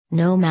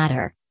No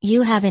matter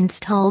you have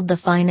installed the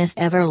finest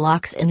ever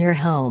locks in your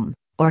home,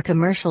 or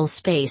commercial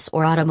space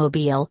or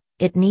automobile,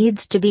 it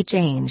needs to be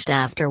changed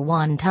after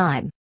one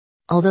time.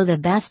 Although the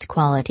best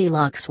quality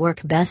locks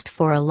work best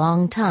for a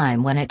long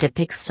time when it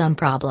depicts some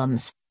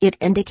problems, it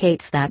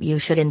indicates that you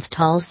should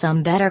install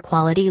some better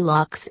quality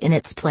locks in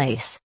its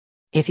place.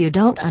 If you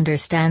don't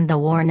understand the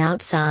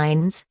worn-out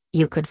signs,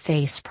 you could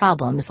face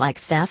problems like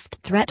theft,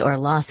 threat, or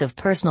loss of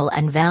personal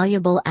and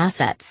valuable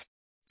assets.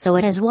 So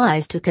it is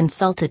wise to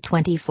consult a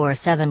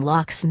 24/7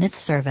 locksmith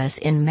service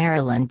in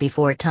Maryland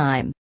before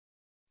time.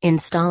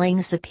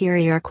 Installing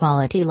superior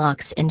quality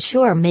locks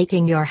ensure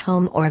making your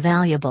home or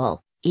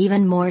valuable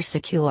even more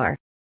secure.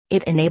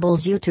 It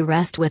enables you to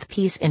rest with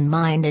peace in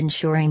mind,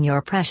 ensuring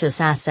your precious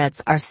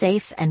assets are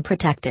safe and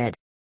protected.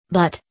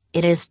 But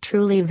it is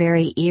truly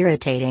very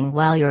irritating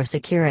while your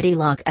security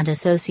lock and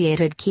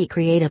associated key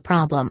create a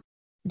problem.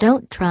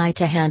 Don't try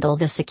to handle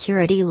the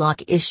security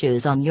lock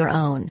issues on your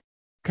own.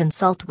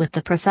 Consult with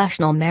the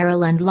professional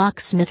Maryland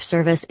locksmith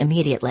service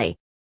immediately.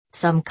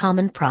 Some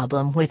common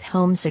problem with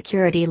home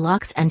security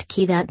locks and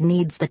key that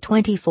needs the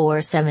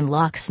 24/7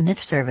 locksmith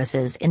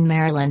services in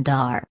Maryland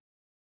are: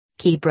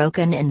 key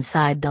broken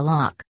inside the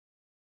lock.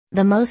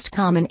 The most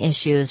common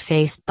issues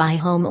faced by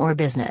home or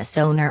business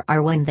owner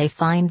are when they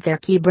find their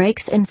key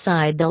breaks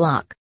inside the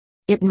lock.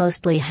 It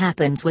mostly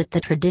happens with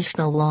the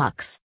traditional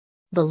locks.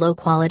 The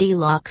low-quality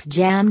locks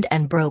jammed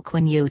and broke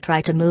when you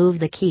try to move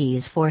the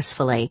keys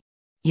forcefully.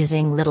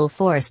 Using little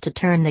force to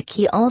turn the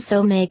key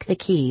also make the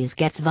keys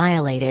gets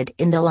violated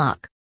in the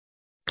lock.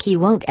 Key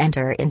won't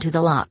enter into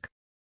the lock.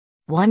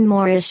 One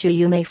more issue: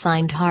 you may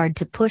find hard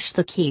to push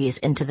the keys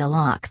into the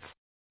locks.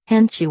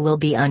 Hence you will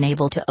be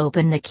unable to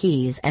open the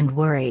keys and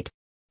worried.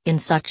 In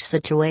such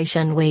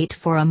situation, wait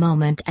for a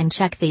moment and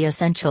check the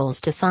essentials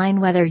to find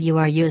whether you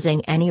are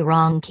using any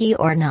wrong key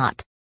or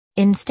not.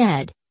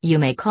 Instead, you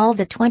may call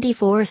the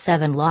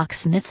 24/7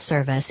 locksmith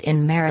service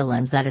in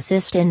Maryland that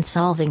assist in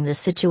solving the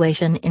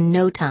situation in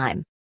no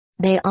time.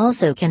 They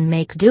also can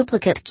make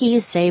duplicate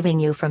keys, saving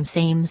you from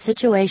same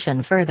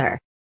situation further.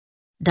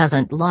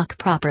 Doesn't lock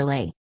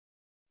properly.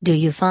 Do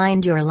you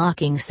find your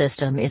locking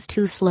system is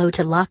too slow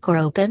to lock or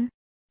open?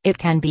 It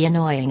can be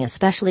annoying,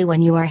 especially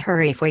when you are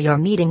hurry for your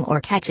meeting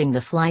or catching the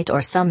flight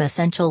or some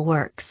essential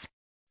works.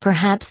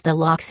 Perhaps the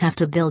locks have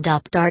to build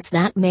up darts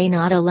that may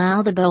not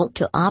allow the bolt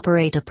to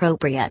operate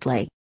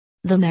appropriately.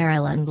 The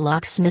Maryland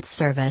locksmith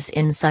service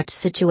in such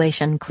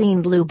situation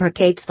clean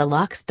lubricates the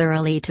locks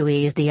thoroughly to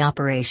ease the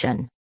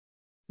operation.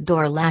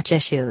 Door latch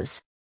issues.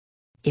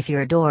 If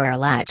your door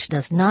latch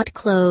does not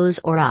close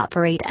or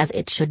operate as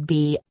it should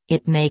be,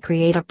 it may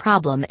create a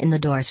problem in the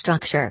door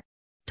structure.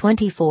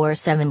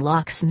 24/7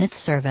 locksmith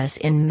service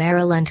in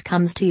Maryland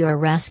comes to your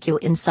rescue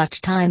in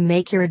such time.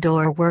 Make your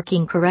door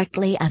working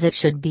correctly as it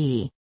should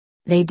be.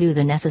 They do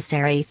the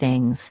necessary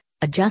things,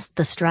 adjust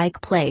the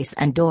strike place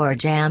and door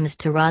jambs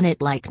to run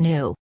it like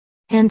new.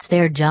 Hence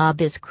their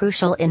job is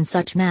crucial in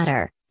such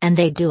matter, and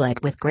they do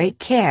it with great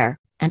care,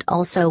 and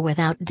also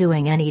without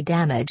doing any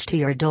damage to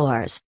your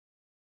doors.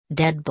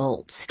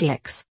 Deadbolt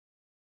sticks.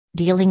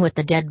 Dealing with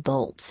the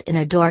deadbolts in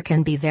a door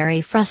can be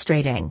very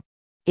frustrating.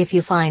 If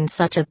you find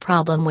such a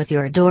problem with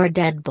your door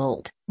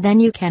deadbolt, then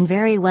you can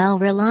very well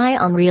rely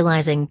on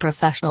realizing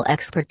professional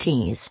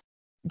expertise.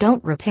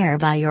 Don't repair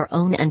by your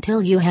own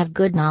until you have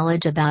good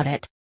knowledge about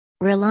it.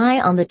 Rely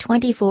on the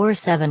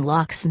 24/7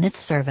 locksmith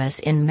service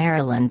in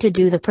Maryland to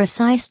do the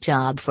precise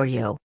job for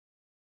you.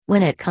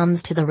 When it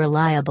comes to the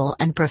reliable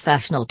and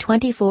professional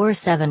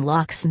 24/7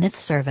 locksmith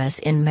service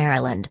in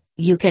Maryland,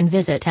 you can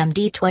visit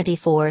MD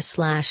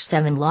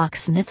 24/7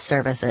 Locksmith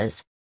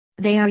Services.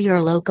 They are your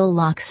local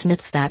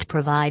locksmiths that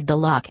provide the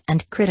lock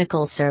and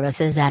critical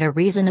services at a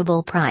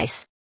reasonable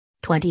price.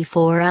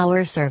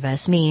 24-hour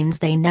service means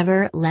they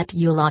never let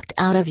you locked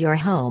out of your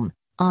home,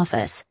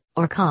 office,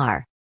 or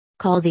car.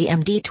 Call the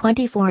MD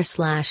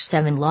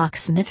 24/7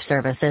 Locksmith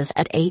Services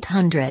at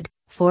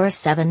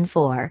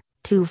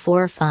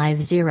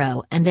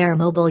 800-474-2450 and their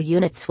mobile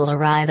units will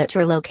arrive at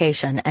your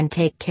location and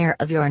take care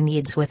of your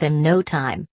needs within no time.